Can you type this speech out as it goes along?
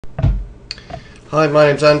Hi, my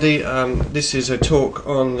name's Andy. This is a talk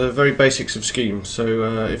on the very basics of Scheme.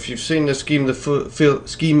 So if you've seen the Scheme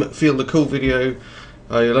Feel the Cool video,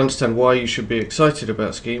 you'll understand why you should be excited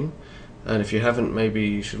about Scheme. And if you haven't, maybe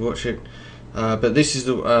you should watch it. But this is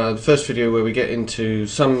the first video where we get into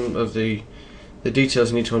some of the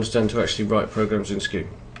details you need to understand to actually write programs in Scheme.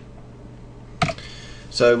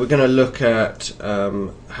 So we're going to look at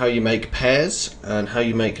how you make pairs and how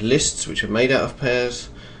you make lists which are made out of pairs.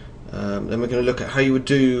 Then we're going to look at how you would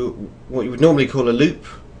do what you would normally call a loop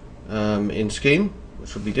in Scheme,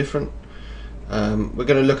 which would be different. We're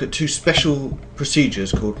going to look at two special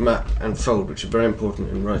procedures called map and fold, which are very important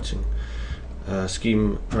in writing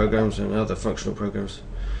Scheme programs and other functional programs.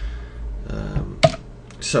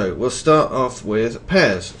 So we'll start off with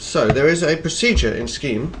pairs. So there is a procedure in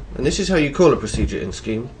Scheme, and this is how you call a procedure in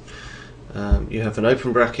Scheme. You have an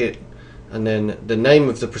open bracket and then the name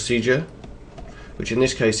of the procedure, which in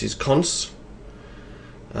this case is const,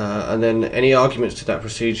 and then any arguments to that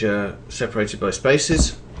procedure separated by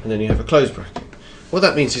spaces, and then you have a closed bracket. What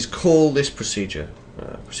that means is call this procedure.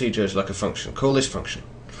 Procedure is like a function. Call this function.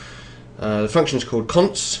 The function is called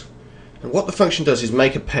const, and what the function does is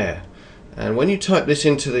make a pair. And when you type this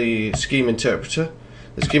into the Scheme interpreter,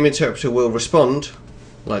 the Scheme interpreter will respond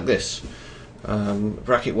like this.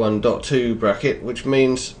 Bracket 1 dot 2 bracket, which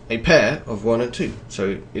means a pair of 1 and 2.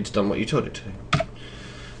 So it's done what you told it to.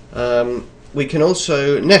 We can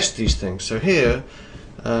also nest these things. So here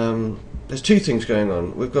there's two things going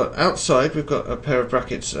on. We've got outside, we've got a pair of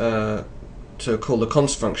brackets to call the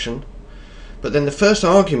const function, but then the first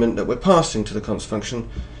argument that we're passing to the const function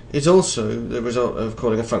is also the result of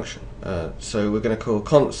calling a function. So we're going to call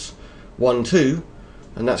const 1 2,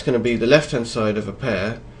 and that's going to be the left hand side of a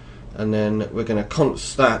pair, and then we're going to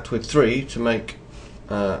const that with 3 to make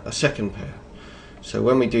a second pair. So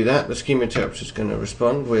when we do that, the Scheme interpreter is going to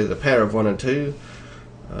respond with a pair of 1 and 2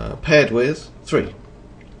 paired with 3,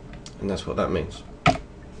 and that's what that means.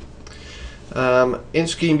 In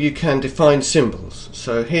Scheme you can define symbols.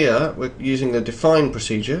 So here we're using the define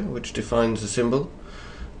procedure, which defines the symbol.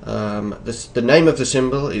 The name of the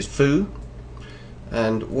symbol is foo,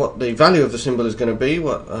 and what the value of the symbol is going to be,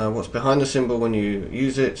 what's behind the symbol when you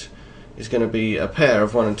use it, is going to be a pair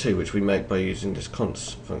of 1 and 2, which we make by using this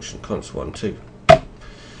const function, const 1 2.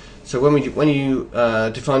 So when you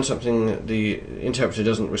define something, the interpreter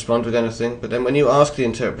doesn't respond with anything, but then when you ask the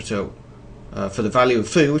interpreter for the value of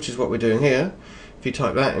foo, which is what we're doing here, if you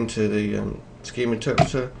type that into the Scheme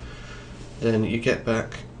interpreter, then you get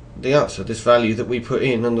back the answer, this value that we put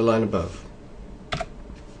in on the line above.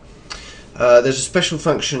 There's a special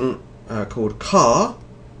function called char.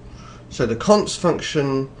 So the const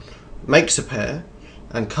function makes a pair,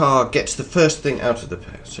 and char gets the first thing out of the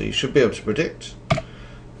pair. So you should be able to predict.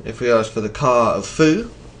 If we ask for the char of foo,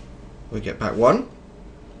 we get back 1.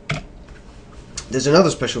 There's another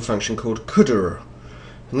special function called kudur,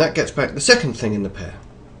 and that gets back the second thing in the pair.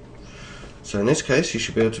 So in this case you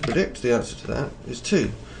should be able to predict the answer to that is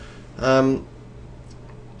 2. The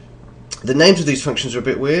names of these functions are a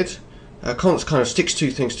bit weird. Const kind of sticks two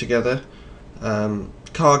things together.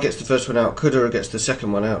 Char gets the first one out, kudur gets the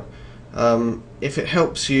second one out. If it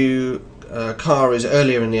helps you, char is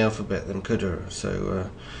earlier in the alphabet than kudur, so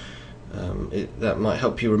that might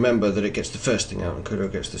help you remember that it gets the first thing out and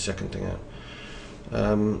kudur gets the second thing out.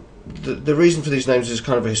 The reason for these names is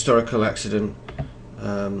kind of a historical accident,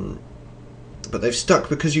 but they've stuck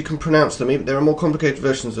because you can pronounce them. There are more complicated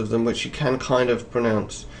versions of them which you can kind of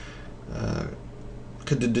pronounce, and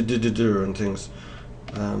things.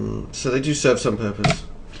 So they do serve some purpose.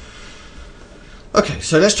 Okay,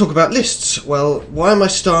 so let's talk about lists. Well, why am I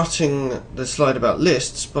starting the slide about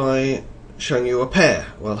lists by showing you a pair?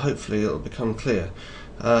 Well, hopefully it'll become clear.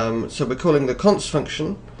 So we're calling the const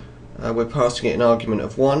function, we're passing it an argument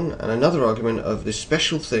of 1 and another argument of this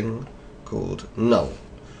special thing called null.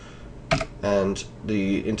 And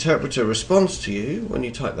the interpreter responds to you when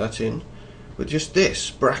you type that in with just this,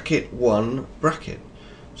 bracket 1 bracket.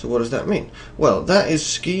 So what does that mean? Well, that is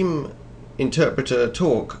Scheme interpreter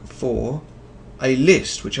talk for a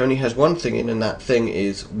list which only has one thing in, and that thing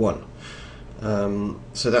is 1.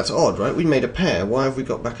 So that's odd, right? We made a pair. Why have we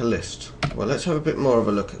got back a list? Well, let's have a bit more of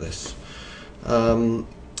a look at this.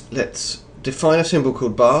 Let's define a symbol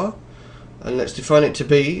called bar, and let's define it to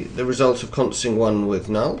be the result of consting 1 with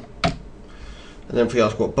null. And then if we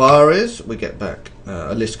ask what bar is, we get back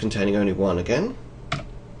a list containing only 1 again.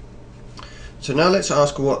 So now let's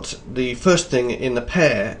ask what the first thing in the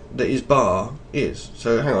pair that is bar is.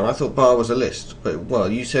 So hang on, I thought bar was a list, but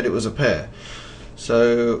well, you said it was a pair.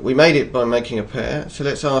 So we made it by making a pair. So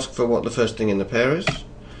let's ask for what the first thing in the pair is.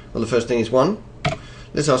 Well, the first thing is 1.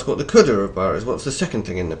 let's ask what the coulda of bar is. What's the second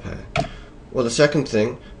thing in the pair? Well, the second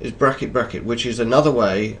thing is bracket bracket, which is another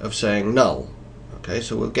way of saying null. Okay,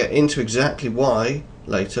 so we'll get into exactly why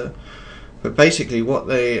later, but basically what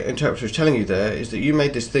the interpreter is telling you there is that you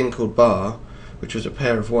made this thing called bar, which was a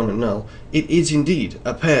pair of 1 and null. It is indeed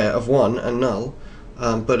a pair of 1 and null,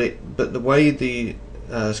 but the way the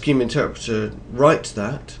scheme interpreter writes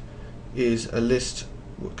that is a list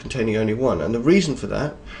containing only 1, and the reason for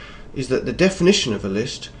that is that the definition of a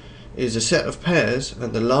list is a set of pairs,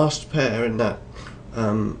 and the last pair in that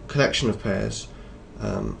collection of pairs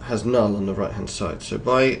has null on the right hand side. So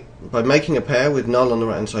by making a pair with null on the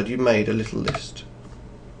right hand side, you made a little list.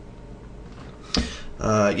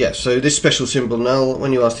 So this special symbol null,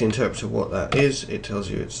 when you ask the interpreter what that is, it tells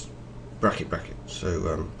you it's bracket bracket.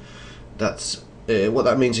 So that's what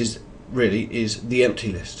that means is the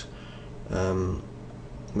empty list,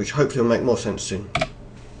 which hopefully will make more sense soon.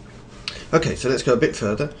 Okay, so let's go a bit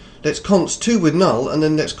further. Let's const 2 with null, and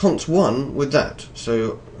then let's const 1 with that.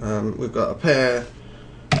 So we've got a pair.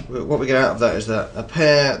 What we get out of that is that a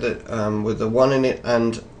pair that with the 1 in it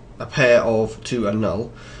and a pair of 2 and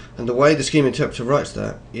null. And the way the scheme interpreter writes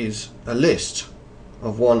that is a list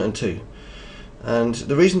of 1 and 2. And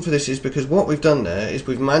the reason for this is because what we've done there is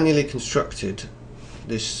we've manually constructed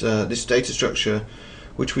this data structure,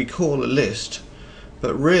 which we call a list,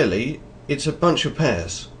 but really it's a bunch of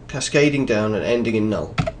pairs cascading down and ending in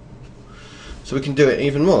null. So we can do it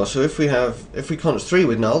even more. So if we const 3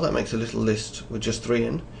 with null, that makes a little list with just 3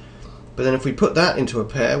 in. But then if we put that into a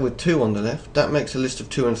pair with 2 on the left, that makes a list of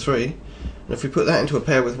 2 and 3. And if we put that into a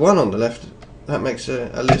pair with 1 on the left, that makes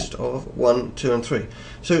a list of 1, 2 and 3.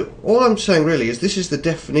 So all I'm saying really is this is the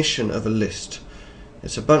definition of a list.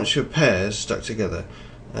 It's a bunch of pairs stuck together,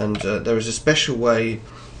 and there is a special way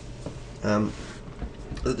that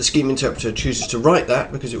the scheme interpreter chooses to write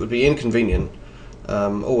that, because it would be inconvenient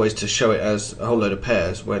always to show it as a whole load of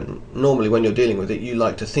pairs, when normally when you're dealing with it you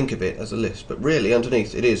like to think of it as a list, but really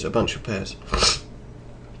underneath it is a bunch of pairs.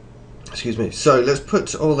 Excuse me. So let's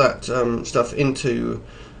put all that stuff into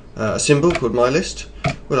a symbol called mylist.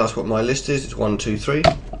 We'll ask what mylist is. It's 1, 2, 3.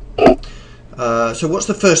 So what's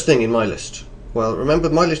the first thing in mylist? Well, remember,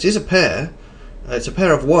 mylist is a pair. It's a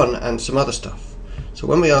pair of 1 and some other stuff. So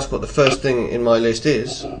when we ask what the first thing in my list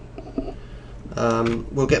is,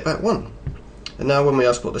 we'll get back 1. And now when we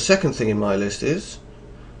ask what the second thing in my list is,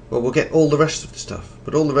 well, we'll get all the rest of the stuff.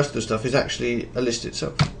 But all the rest of the stuff is actually a list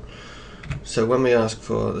itself. So when we ask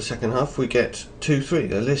for the second half, we get 2,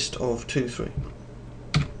 3, a list of 2, 3.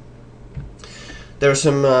 There are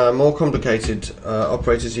some more complicated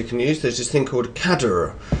operators you can use. There's this thing called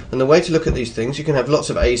cadder. And the way to look at these things, you can have lots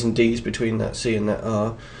of A's and D's between that C and that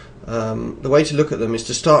R. The way to look at them is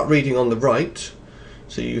to start reading on the right.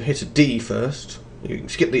 So you hit a D first, you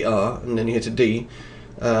skip the R, and then you hit a D.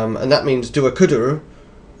 And that means do a coulda,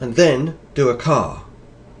 and then do a car.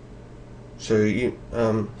 So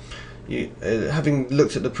having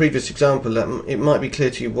looked at the previous example, it might be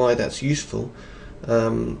clear to you why that's useful.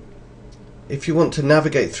 If you want to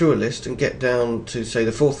navigate through a list and get down to, say,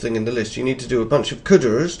 the fourth thing in the list, you need to do a bunch of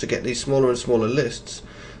couldas to get these smaller and smaller lists,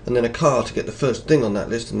 and then a car to get the first thing on that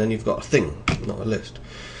list, and then you've got a thing, not a list.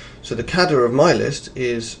 So the cadder of my list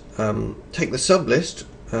is take the sublist,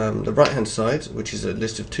 the right hand side, which is a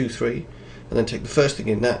list of 2, 3, and then take the first thing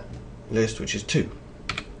in that list, which is 2.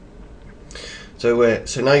 So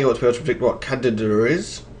now you ought to be able to predict what cadder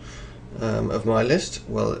is of my list.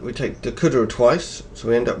 Well, we take the coulda twice, so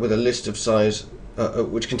we end up with a list of size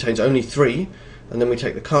which contains only 3, and then we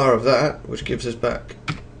take the car of that, which gives us back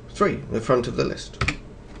 3, the front of the list.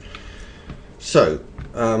 So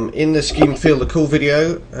in the Scheme Feel the Cool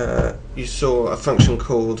video, you saw a function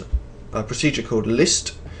called a procedure called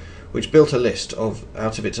list, which built a list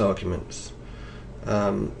out of its arguments.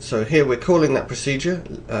 So here we're calling that procedure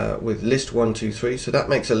with list 1, 2, 3, so that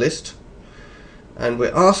makes a list, and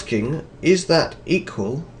we're asking, is that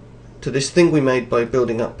equal to this thing we made by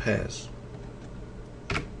building up pairs?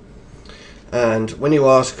 And when you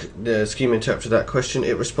ask the scheme interpreter that question,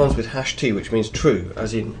 it responds with #t, which means true,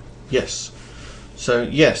 as in yes. So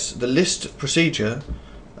yes, the list procedure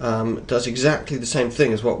does exactly the same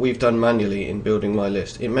thing as what we've done manually in building my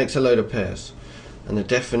list. It makes a load of pairs, and the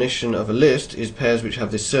definition of a list is pairs which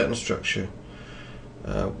have this certain structure,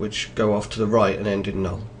 which go off to the right and end in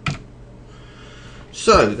null.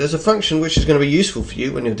 So there's a function which is going to be useful for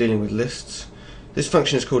you when you're dealing with lists. This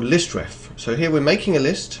function is called listref. So here we're making a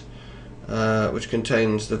list which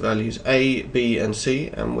contains the values A, B and C,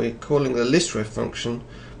 and we're calling the listref function,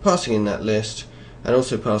 passing in that list, and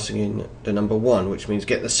also passing in the number 1, which means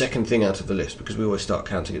get the second thing out of the list, because we always start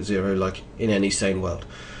counting at 0 like in any sane world.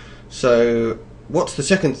 So what's the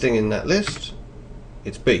second thing in that list?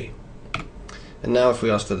 It's B. And now if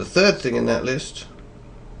we ask for the third thing in that list,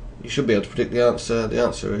 you should be able to predict the answer. The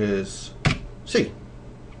answer is C.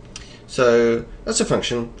 So that's a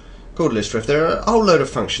function called listref. There are a whole load of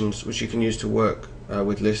functions which you can use to work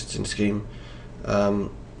with lists in Scheme.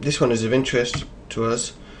 This one is of interest to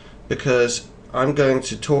us because I'm going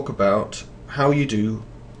to talk about how you do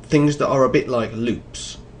things that are a bit like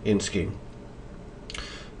loops in Scheme.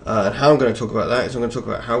 And how I'm going to talk about that is I'm going to talk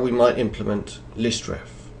about how we might implement listref.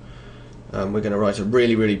 We're going to write a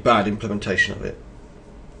really bad implementation of it.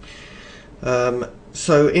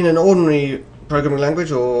 So in an ordinary programming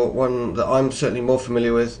language, or one that I'm certainly more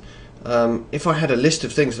familiar with, if I had a list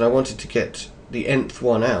of things and I wanted to get the nth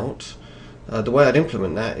one out, the way I'd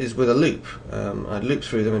implement that is with a loop. I'd loop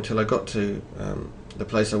through them until I got to the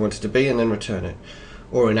place I wanted to be and then return it.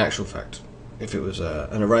 Or in actual fact, if it was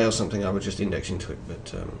an array or something, I would just index into it.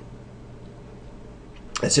 But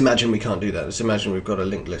let's imagine we can't do that. Let's imagine we've got a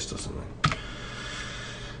linked list or something.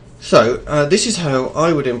 So this is how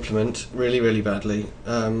I would implement really badly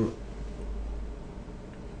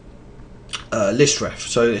listref.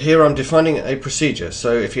 So here I'm defining a procedure.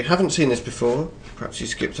 So if you haven't seen this before, perhaps you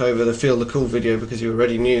skipped over the Feel the Cool video because you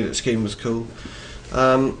already knew that Scheme was cool.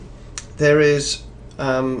 There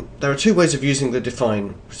are two ways of using the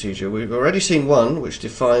define procedure. We've already seen one which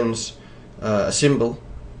defines a symbol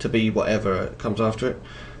to be whatever comes after it,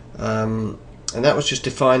 and that was just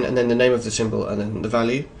define and then the name of the symbol and then the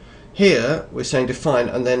value. Here we're saying define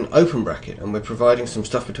and then open bracket, and we're providing some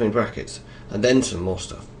stuff between brackets and then some more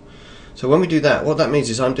stuff. So when we do that, what that means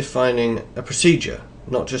is I'm defining a procedure,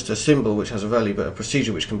 not just a symbol which has a value, but a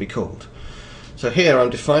procedure which can be called. So here I'm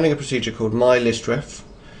defining a procedure called myListref,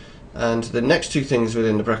 and the next two things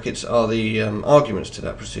within the brackets are the arguments to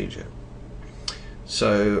that procedure.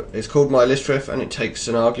 So it's called myListref, and it takes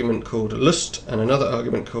an argument called lust and another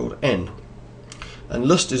argument called n. And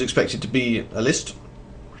lust is expected to be a list,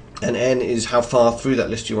 and n is how far through that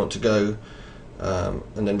list you want to go,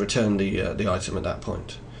 and then return the item at that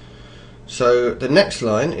point. So the next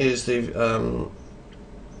line is the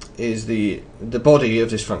body of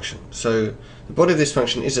this function. So the body of this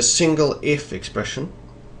function is a single if expression.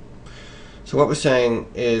 So what we're saying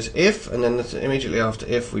is if, and then immediately after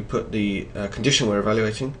if we put the condition we're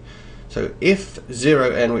evaluating. So if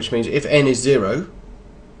 0n, which means if n is 0,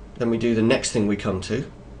 then we do the next thing we come to.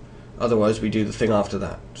 Otherwise we do the thing after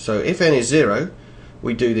that. So if n is 0,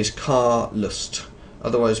 we do this car lust.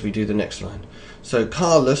 Otherwise we do the next line. So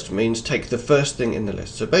car lust means take the first thing in the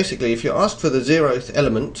list. So basically if you're asked for the 0th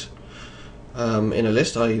element in a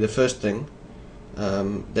list, i.e. the first thing,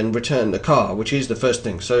 then return the car, which is the first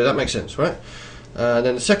thing. So that makes sense, right?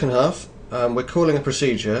 Then the second half, we're calling a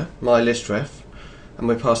procedure, myListref, and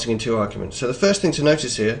we're passing in two arguments. So the first thing to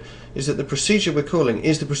notice here is that the procedure we're calling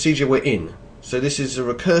is the procedure we're in. So this is a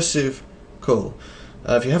recursive call.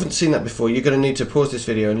 If you haven't seen that before, you're going to need to pause this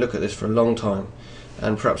video and look at this for a long time,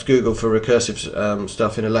 and perhaps Google for recursive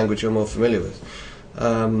stuff in a language you're more familiar with.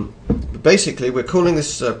 But basically, we're calling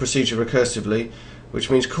this procedure recursively, which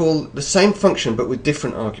means call the same function but with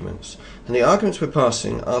different arguments. And the arguments we're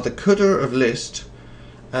passing are the CUDA of list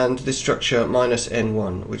and this structure minus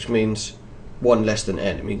n1, which means 1 less than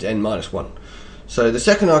n. It means n minus 1. So the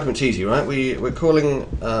second argument's easy, right? We're calling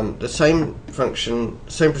the same function,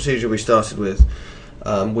 same procedure we started with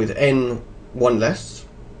n 1 less.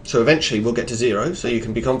 So eventually we'll get to 0, so you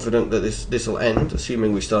can be confident that this will end,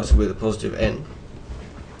 assuming we started with a positive n.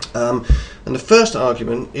 And the first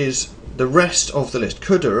argument is the rest of the list.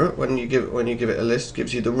 CUDA, when you give it a list,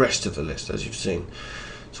 gives you the rest of the list, as you've seen.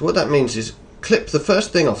 So what that means is clip the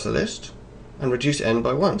first thing off the list and reduce n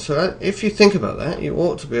by 1. So if you think about that, you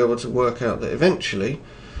ought to be able to work out that eventually,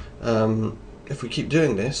 if we keep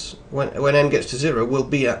doing this, when n gets to 0, we'll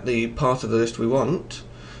be at the part of the list we want,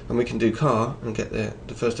 and we can do car and get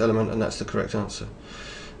the first element, and that's the correct answer.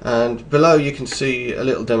 And below you can see a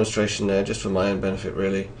little demonstration there, just for my own benefit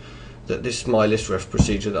really, that this myListref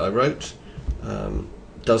procedure that I wrote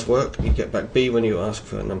does work. You get back B when you ask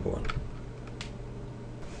for number 1.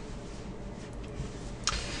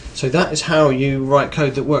 So that is how you write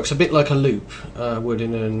code that works a bit like a loop would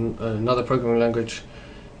in another programming language.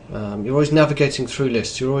 You're always navigating through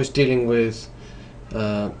lists. You're always dealing with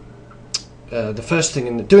the first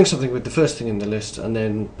thing doing something with the first thing in the list, and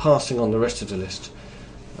then passing on the rest of the list,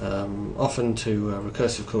 often to a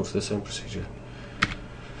recursive call for the same procedure.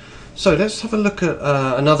 So let's have a look at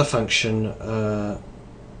another function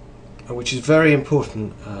which is very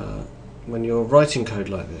important when you're writing code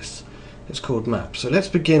like this. It's called map. So let's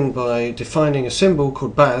begin by defining a symbol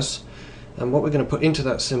called baz, and what we're going to put into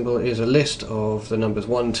that symbol is a list of the numbers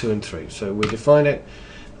 1, 2 and 3. So we define it.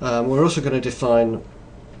 We're also going to define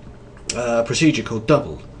a procedure called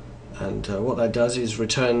double, and what that does is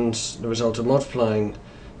returns the result of multiplying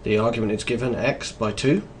the argument it's given, x, by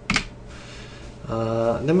 2.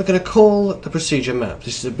 And then we're going to call the procedure map.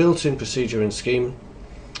 This is a built-in procedure in Scheme,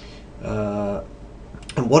 and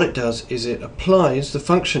what it does is it applies the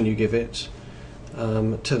function you give it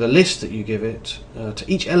to the list that you give it, to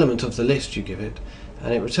each element of the list you give it,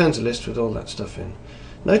 and it returns a list with all that stuff in.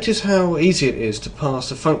 Notice how easy it is to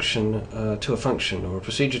pass a function to a function, or a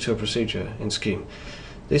procedure to a procedure in Scheme.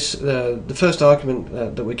 This, the first argument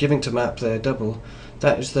that we're giving to map there, double,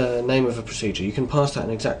 that is the name of a procedure. You can pass that in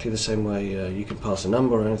exactly the same way you can pass a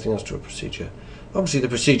number or anything else to a procedure. Obviously the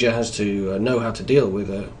procedure has to know how to deal with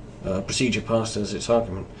a procedure passed as its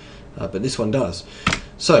argument, but this one does.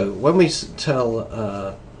 So when we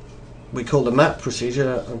we call the map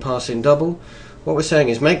procedure and pass in double, what we're saying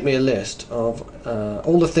is make me a list of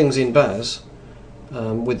all the things in Baz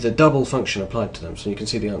with the double function applied to them. So you can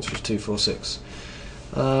see the answer is 2, 4, 6.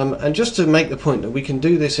 And just to make the point that we can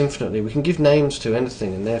do this infinitely, we can give names to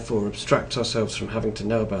anything and therefore abstract ourselves from having to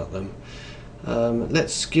know about them.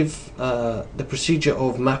 Let's give the procedure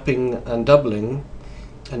of mapping and doubling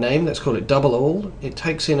a name. Let's call it double all. It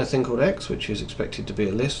takes in a thing called x, which is expected to be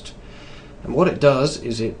a list, and what it does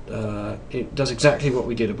is it does exactly what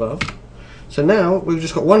we did above. So now we've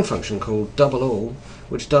just got one function called double all,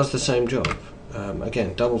 which does the same job.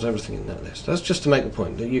 Again, doubles everything in that list. That's just to make the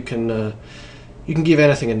point that you can give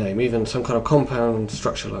anything a name, even some kind of compound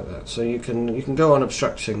structure like that. So you can go on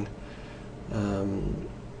abstracting and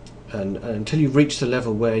until you reach the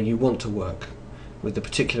level where you want to work with the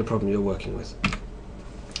particular problem you're working with.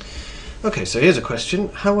 Okay, so here's a question.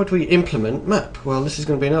 How would we implement map? Well, this is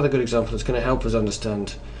going to be another good example that's going to help us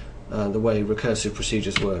understand the way recursive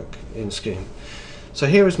procedures work in Scheme. So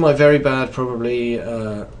here is my very bad, probably,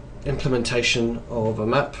 implementation of a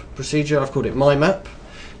map procedure. I've called it my map.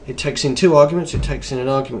 It takes in two arguments. It takes in an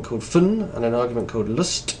argument called fun and an argument called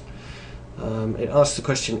lust. It asks the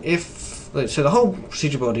question if, so the whole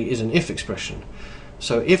procedure body is an if expression.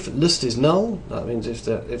 So if list is null, that means if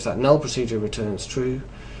that null procedure returns true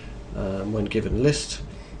when given a list,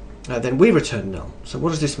 then we return null. So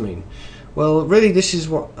what does this mean? Well, really this is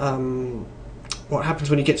what happens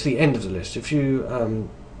when you get to the end of the list. If you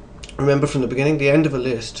remember from the beginning, the end of a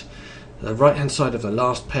list, the right hand side of the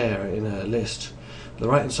last pair in a list, the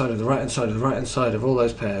right hand side of the right hand side of the right hand side of all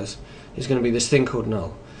those pairs is going to be this thing called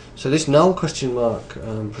null. So this null question mark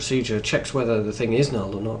procedure checks whether the thing is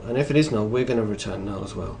null or not, and if it is null, we're going to return null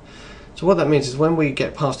as well. So what that means is when we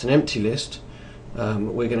get past an empty list,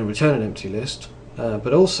 we're going to return an empty list,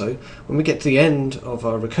 but also when we get to the end of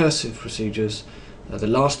our recursive procedures, the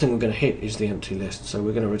last thing we're going to hit is the empty list. So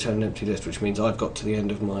we're going to return an empty list, which means I've got to the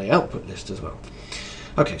end of my output list as well.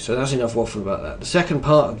 Okay, so that's enough waffle about that. The second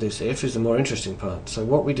part of this if is the more interesting part. So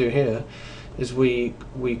what we do here is we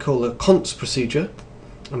call the const procedure,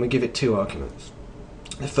 and we give it two arguments.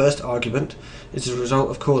 The first argument is the result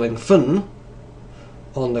of calling fun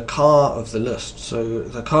on the car of the list. So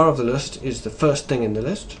the car of the list is the first thing in the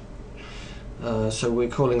list. So we're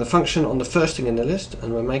calling the function on the first thing in the list,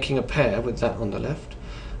 and we're making a pair with that on the left.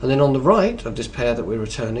 And then on the right of this pair that we're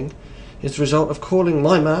returning is the result of calling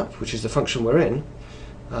my map, which is the function we're in,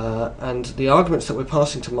 and the arguments that we're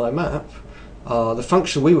passing to my map are the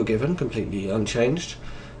function we were given, completely unchanged,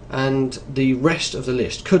 and the rest of the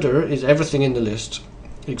list. Coulda is everything in the list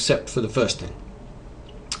except for the first thing.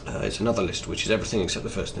 It's another list which is everything except the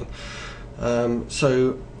first thing.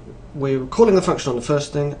 So we're calling the function on the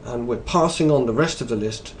first thing, and we're passing on the rest of the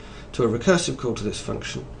list to a recursive call to this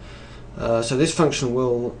function. So this function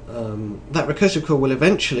will, that recursive call will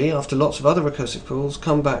eventually, after lots of other recursive calls,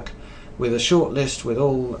 come back with a short list with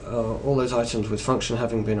all those items with function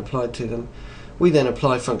having been applied to them. We then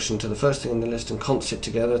apply function to the first thing in the list and const it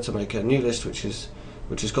together to make a new list which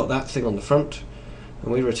has got that thing on the front,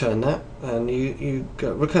 and we return that, and you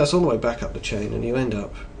recurse all the way back up the chain, and you end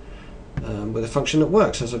up with a function that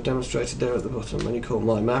works, as I've demonstrated there at the bottom. When you call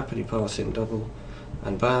my map and you pass in double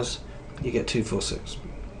and Baz, you get 2, 4, 6.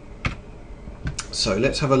 So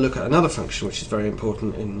let's have a look at another function which is very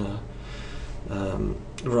important in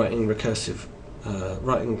writing recursive,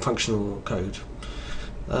 writing functional code.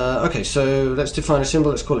 Okay, so let's define a symbol.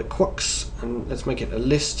 Let's call it quux, and let's make it a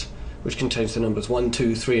list which contains the numbers 1,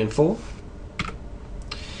 2, 3 and 4.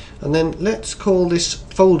 And then let's call this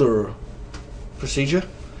folder procedure,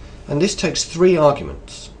 and this takes 3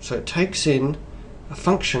 arguments. So it takes in a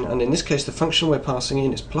function, and in this case the function we're passing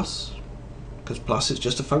in is plus, because plus is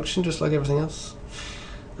just a function just like everything else.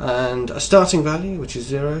 and a starting value, which is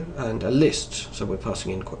 0, and a list, so we're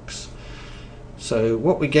passing in quirks. So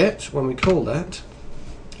what we get when we call that,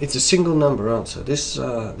 it's a single number answer. This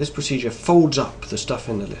procedure folds up the stuff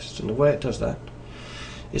in the list, and the way it does that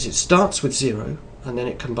is it starts with 0, and then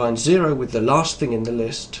it combines 0 with the last thing in the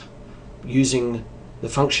list using the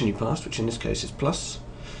function you passed, which in this case is plus.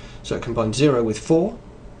 So it combines 0 with 4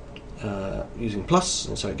 using plus,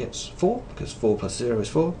 and so it gets 4, because 4 plus 0 is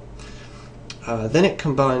 4. Then it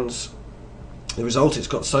combines the result it's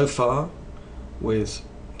got so far with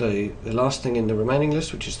the last thing in the remaining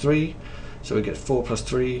list, which is 3. So we get 4 plus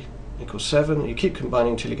 3 equals 7. You keep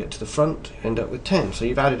combining until you get to the front, you end up with 10. So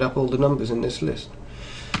you've added up all the numbers in this list.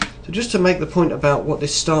 So just to make the point about what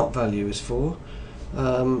this start value is for,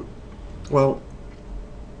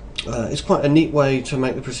 it's quite a neat way to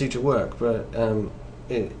make the procedure work, but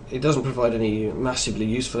it doesn't provide any massively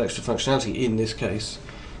useful extra functionality in this case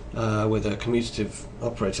with a commutative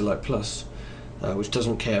operator like plus, which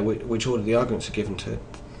doesn't care which order the arguments are given to it.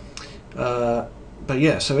 But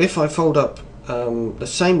yeah, so if I fold up the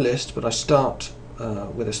same list, but I start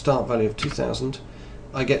with a start value of 2000,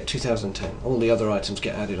 I get 2010. All the other items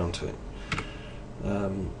get added onto it.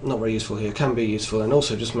 Not very useful here, can be useful, and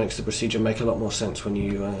also just makes the procedure make a lot more sense when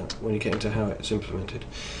you get into how it's implemented.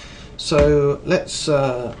 So let's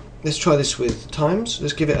try this with times.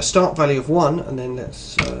 Let's give it a start value of 1, and then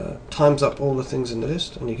let's times up all the things in the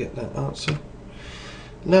list, and you get that answer.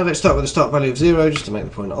 Now let's start with a start value of 0, just to make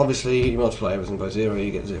the point. Obviously, you multiply everything by 0,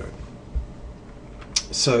 you get 0.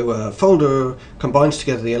 So folder combines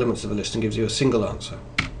together the elements of a list and gives you a single answer.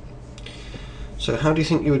 So how do you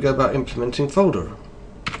think you would go about implementing folder?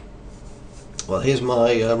 Well, here's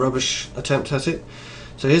my rubbish attempt at it.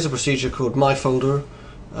 So here's a procedure called myFolder.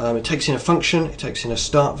 It takes in a function, it takes in a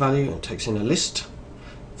start value, it takes in a list,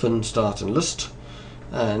 fun, start and list,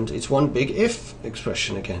 and it's one big if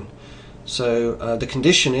expression again. So the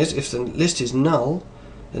condition is if the list is null,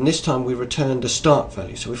 then this time we return the start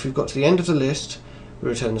value. So if we've got to the end of the list, we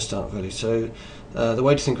return the start value. So the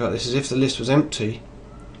way to think about this is if the list was empty,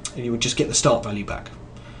 you would just get the start value back.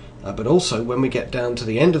 But also when we get down to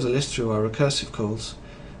the end of the list through our recursive calls,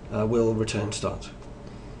 we'll return start.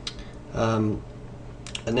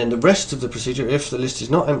 And then the rest of the procedure, if the list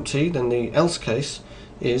is not empty, then the else case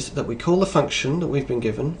is that we call the function that we've been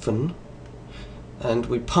given, fun, and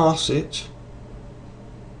we pass it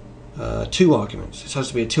 2 arguments. It has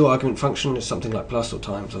to be a 2-argument function. It's something like plus or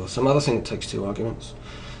times or some other thing that takes 2 arguments.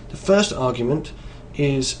 The first argument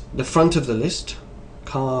is the front of the list,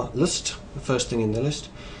 car list, the first thing in the list,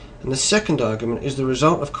 and the second argument is the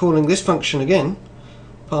result of calling this function again,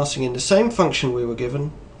 passing in the same function we were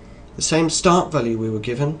given, the same start value we were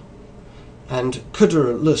given, and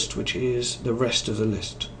kudder list, which is the rest of the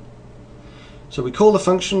list. So we call the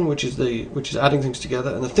function, which is adding things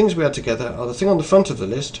together, and the things we add together are the thing on the front of the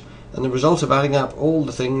list and the result of adding up all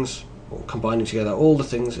the things, or combining together all the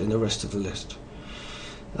things in the rest of the list.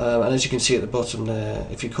 And as you can see at the bottom there,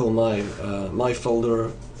 if you call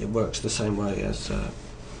myFolder, it works the same way as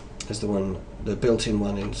the built-in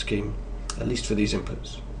one in Scheme, at least for these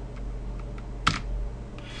inputs.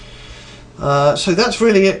 So that's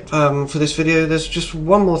really it for this video. There's just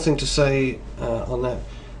one more thing to say on that.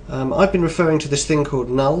 I've been referring to this thing called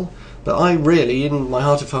null, but I really, in my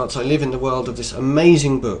heart of hearts, I live in the world of this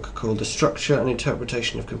amazing book called The Structure and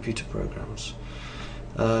Interpretation of Computer Programs.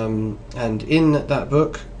 And in that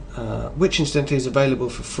book, which incidentally is available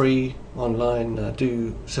for free online,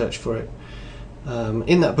 do search for it.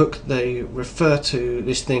 In that book they refer to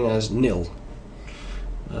this thing as nil.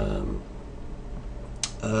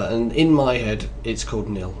 And in my head it's called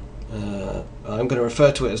nil. I'm going to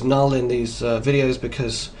refer to it as null in these videos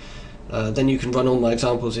because then you can run all my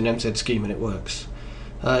examples in MZ Scheme and it works.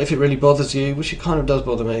 If it really bothers you, which it kind of does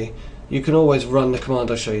bother me, you can always run the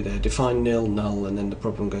command I show you there, define nil, null, and then the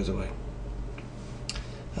problem goes away.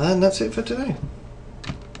 And that's it for today.